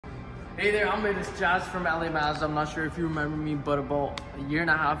Hey there, Ahmed. It's Jazz from LA Mazda. I'm not sure if you remember me, but about a year and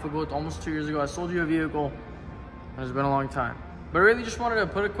a half ago, almost 2 years ago, I sold you a vehicle. It's been a long time. But I really just wanted to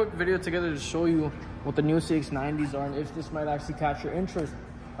put a quick video together to show you what the new CX-90s are and if this might actually catch your interest.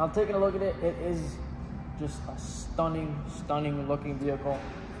 Now, taking a look at it, it is just a stunning looking vehicle.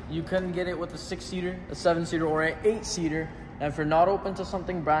 You can get it with a 6-seater, a 7-seater, or an 8-seater. And if you're not open to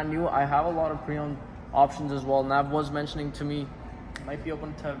something brand new, I have a lot of pre-owned options as well. Nav was mentioning to me, might be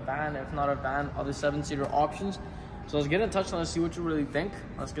open to a van, if not a van, other 7-seater options. So let's get in touch and let's see what you really think.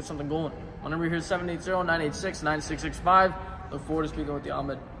 Let's get something going. My number here is 780-986-9665. Look forward to speaking with you,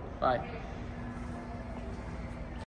 Ahmed. Bye.